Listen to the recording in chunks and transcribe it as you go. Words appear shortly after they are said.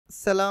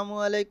Assalamu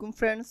alaikum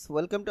friends,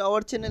 welcome to our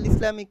channel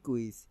Islamic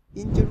Quiz.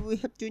 In today we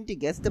have 20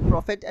 guess the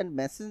prophet and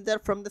messenger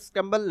from the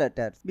Scrambled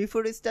letters.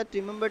 Before we start,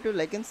 remember to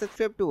like and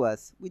subscribe to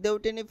us.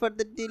 Without any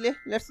further delay,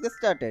 let's get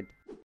started.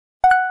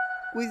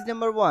 Quiz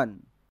number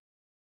 1.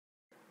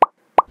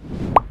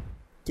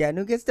 Can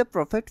you guess the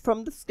prophet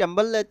from the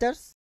Scrambled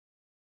letters?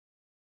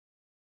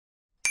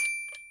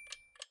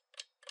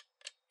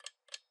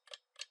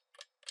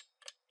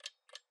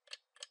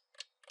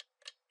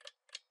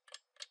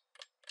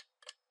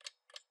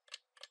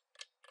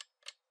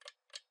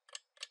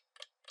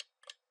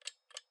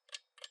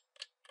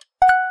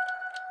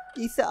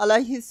 Isa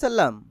alayhi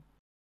salam.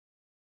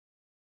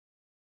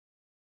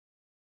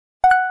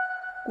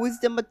 Quiz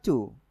number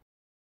 2.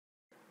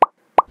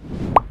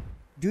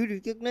 Do you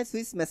recognize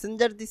which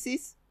messenger this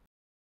is?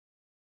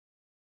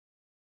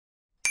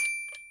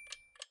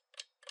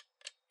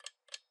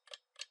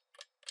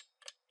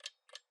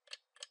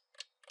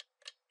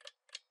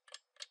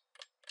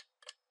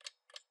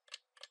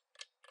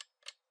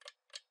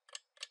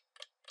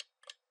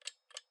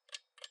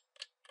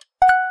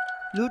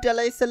 Lut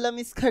alayhi salam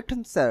is correct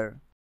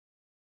answer.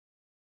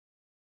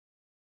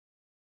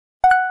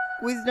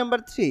 Quiz number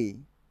 3.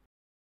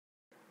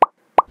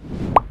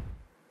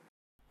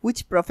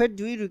 Which prophet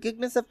do you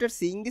recognize after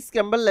seeing the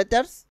Scrambled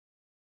letters?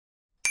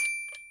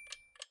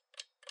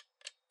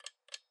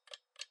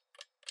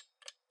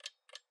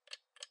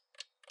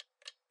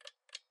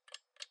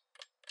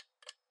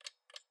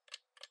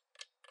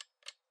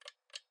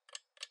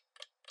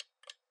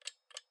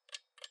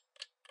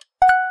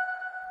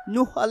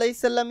 Nuh alayhi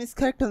salam is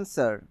correct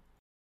answer.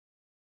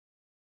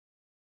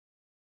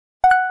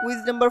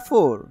 Quiz number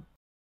 4.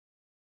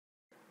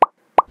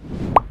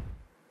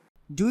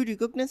 Do you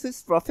recognize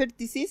which prophet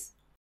this is?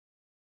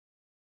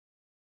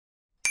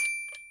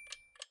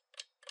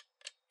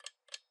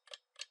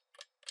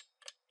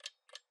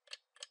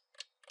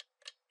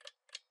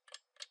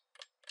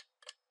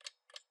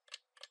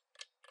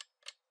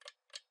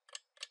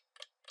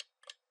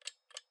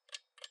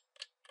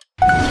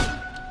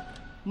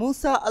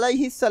 Musa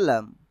alayhi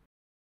salam.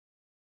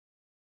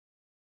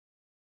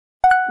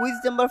 Quiz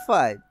number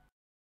 5.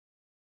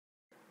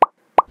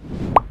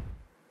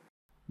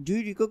 Do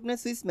you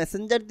recognize which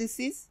messenger this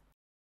is?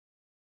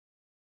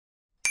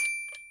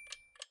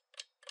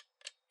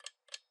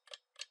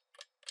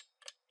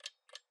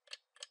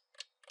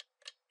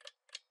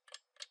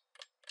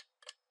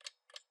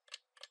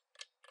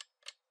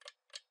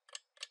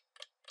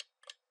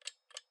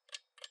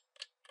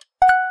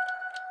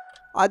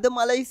 Adam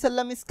alayhi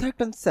salam is correct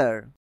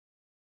answer.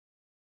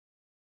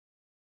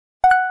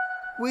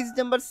 Quiz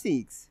number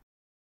 6.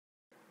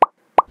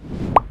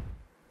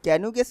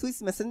 Can you guess which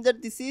messenger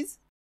this is?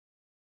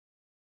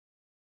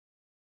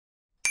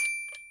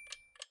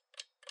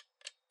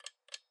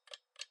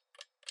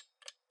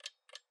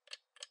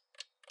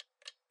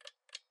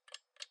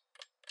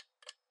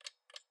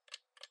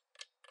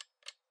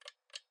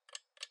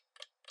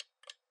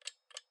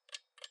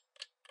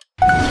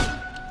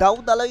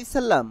 Daud alayhi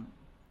salam.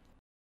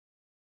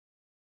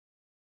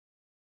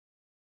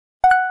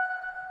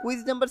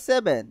 Quiz number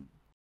 7.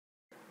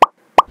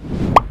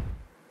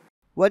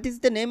 What is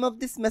the name of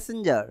this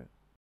messenger?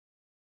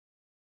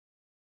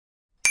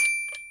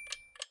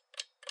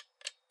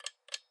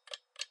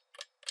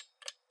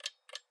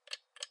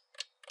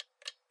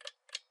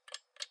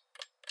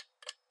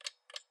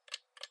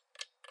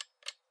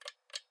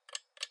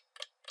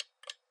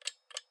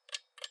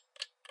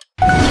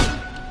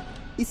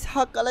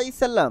 Ishaq alayhi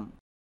salam.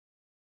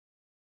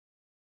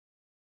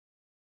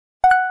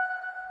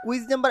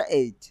 Quiz number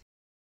 8.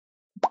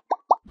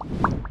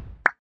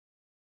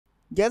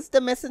 Guess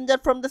the messenger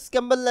from the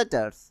Scrambled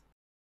letters.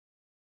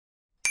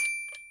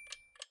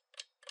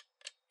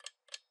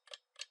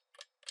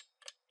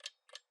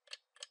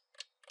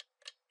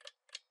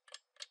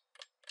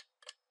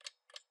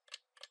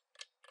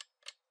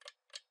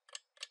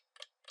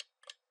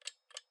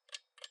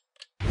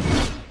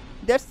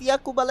 That's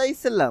Yaqub alayhi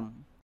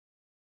salam.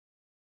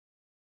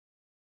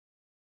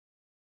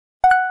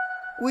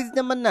 Quiz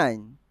number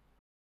 9.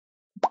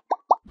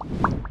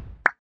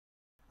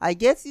 I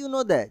guess you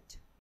know that.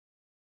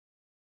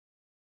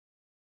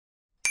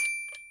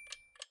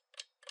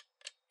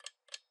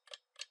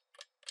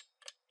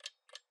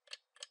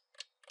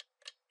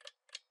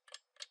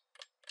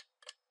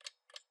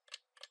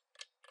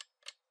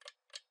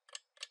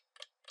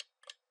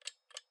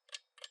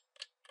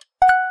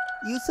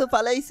 Yusuf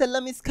alayhi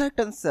salam is correct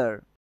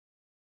answer.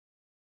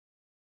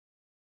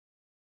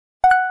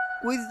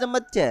 Quiz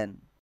number 10.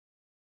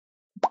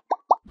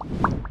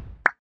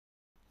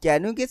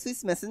 Can you guess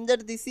which messenger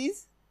this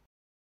is?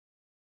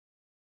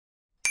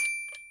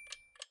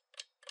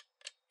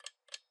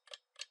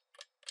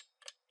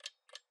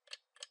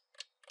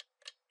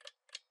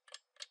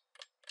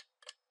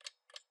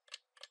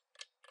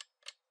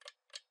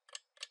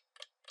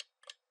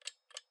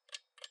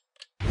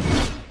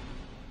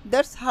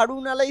 That's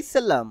Harun alayhi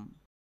salam.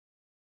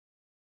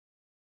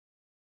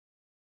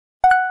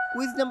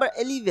 Quiz number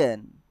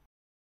 11.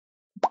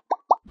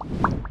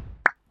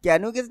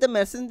 Can you guess the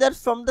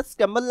messengers from the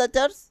Scrambled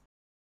letters?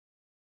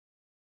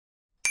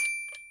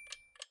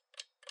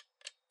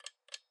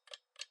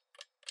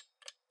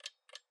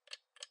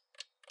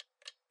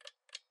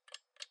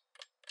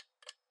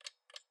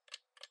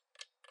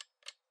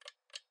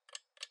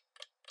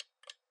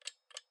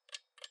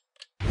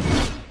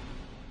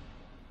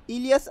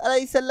 Ilyas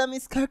alayhi salam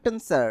is correct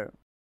answer.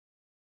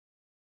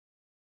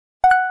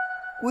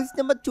 Quiz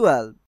number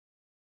 12.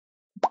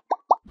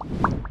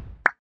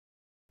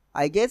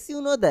 I guess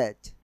you know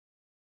that.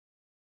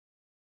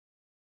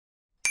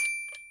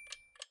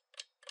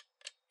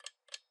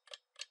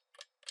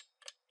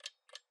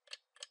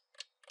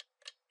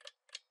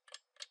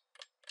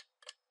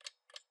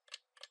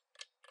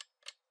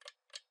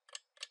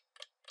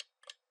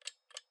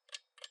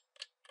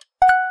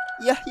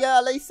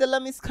 Yahya alayhi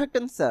salam is correct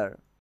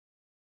answer.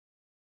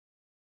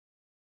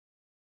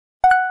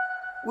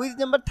 Quiz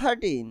number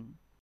 13.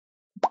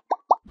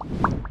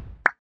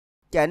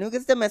 Can you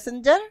guess the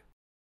messenger?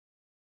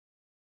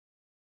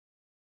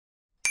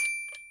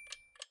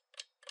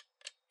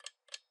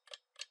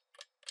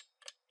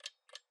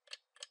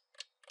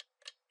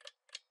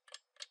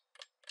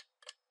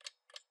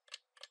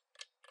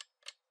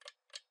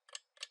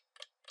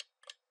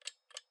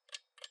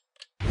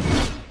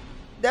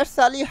 That's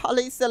Salih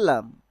alayhi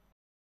salam.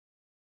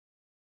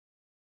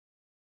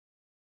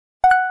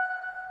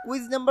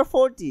 Quiz number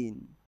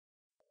 14.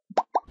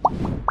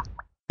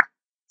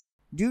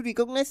 Do you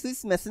recognize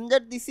which messenger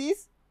this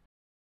is?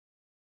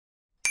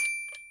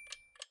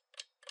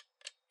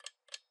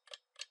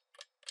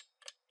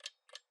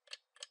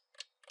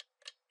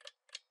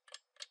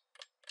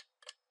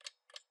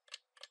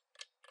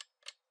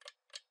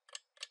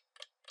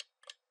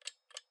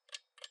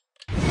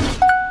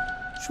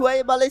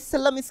 Shuaib alayhi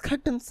salam is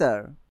correct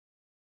answer.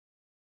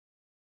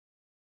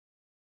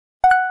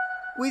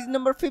 Quiz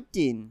number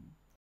 15.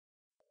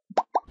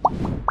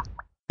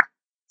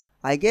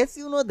 I guess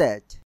you know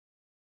that.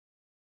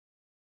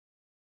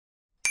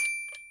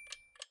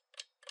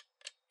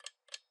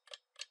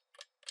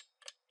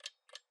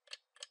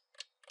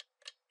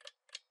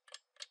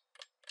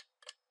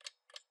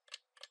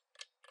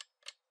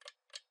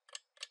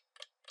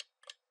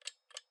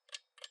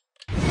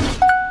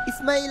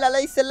 Ismail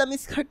alayhi salam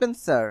is correct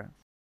answer.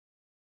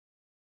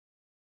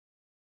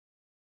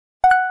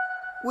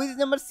 Quiz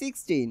number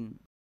 16.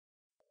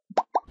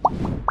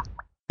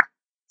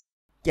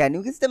 Can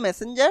you guess the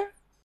messenger?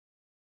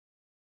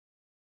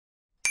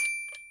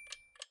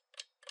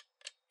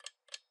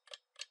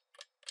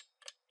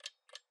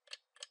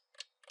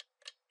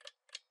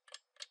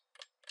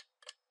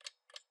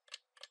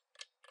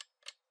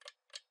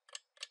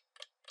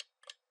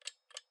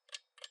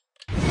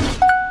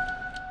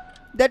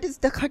 That is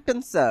the correct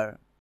answer.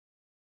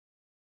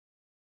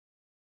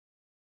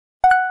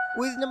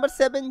 Quiz number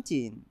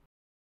 17.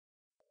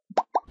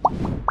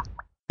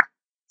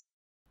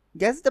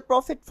 Guess the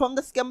prophet from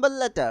the Scrambled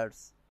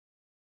letters.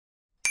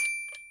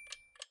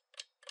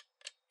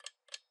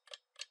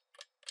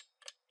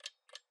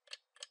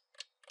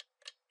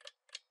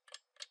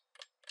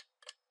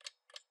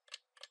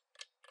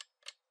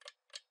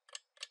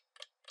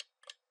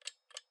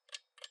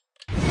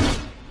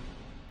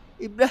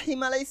 Ibrahim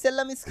alayhi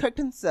salam is correct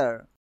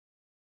answer.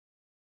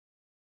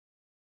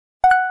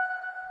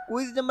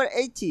 Quiz number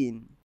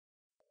 18.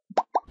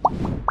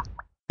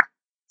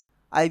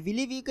 I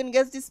believe you can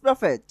guess this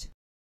prophet.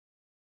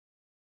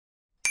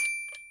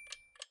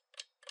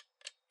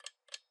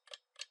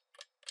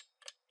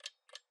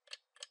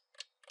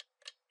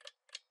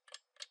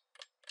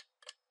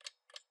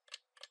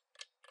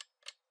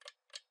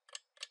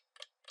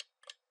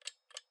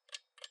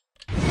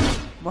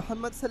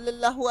 Muhammad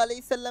sallallahu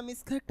alayhi salam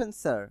is correct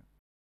answer.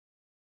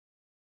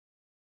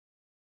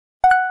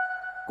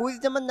 Quiz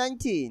number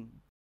 19.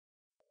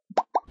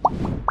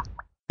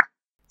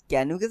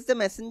 Can you guess the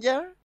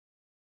messenger?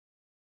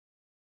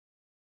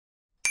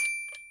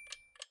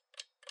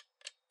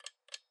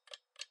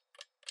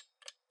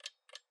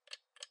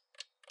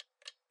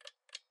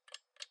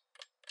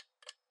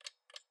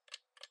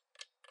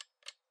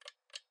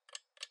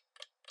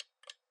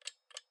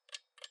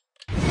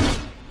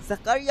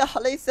 Zakaria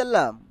alayhi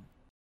salam.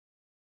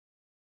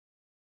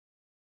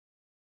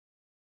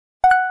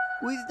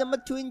 Quiz number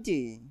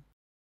 20.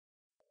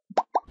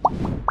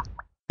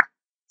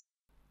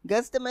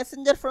 Guess the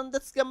messenger from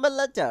the Scrambled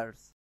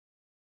letters.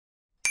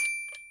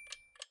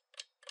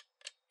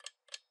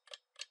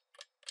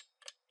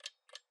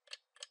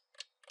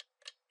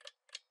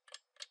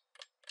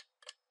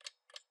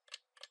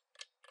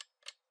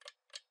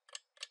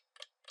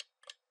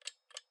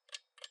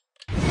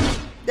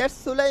 That's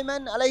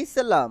Sulaiman alayhi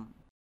salam.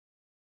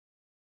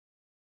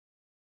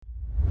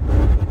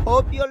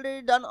 Hope you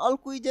already done all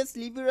quizzes.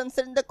 Leave your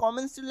answer in the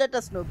comments to let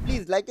us know.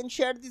 Please like and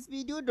share this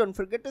video. Don't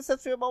forget to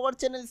subscribe our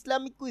channel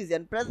Islamic Quiz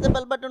and press the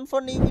bell button for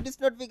new videos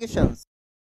notifications.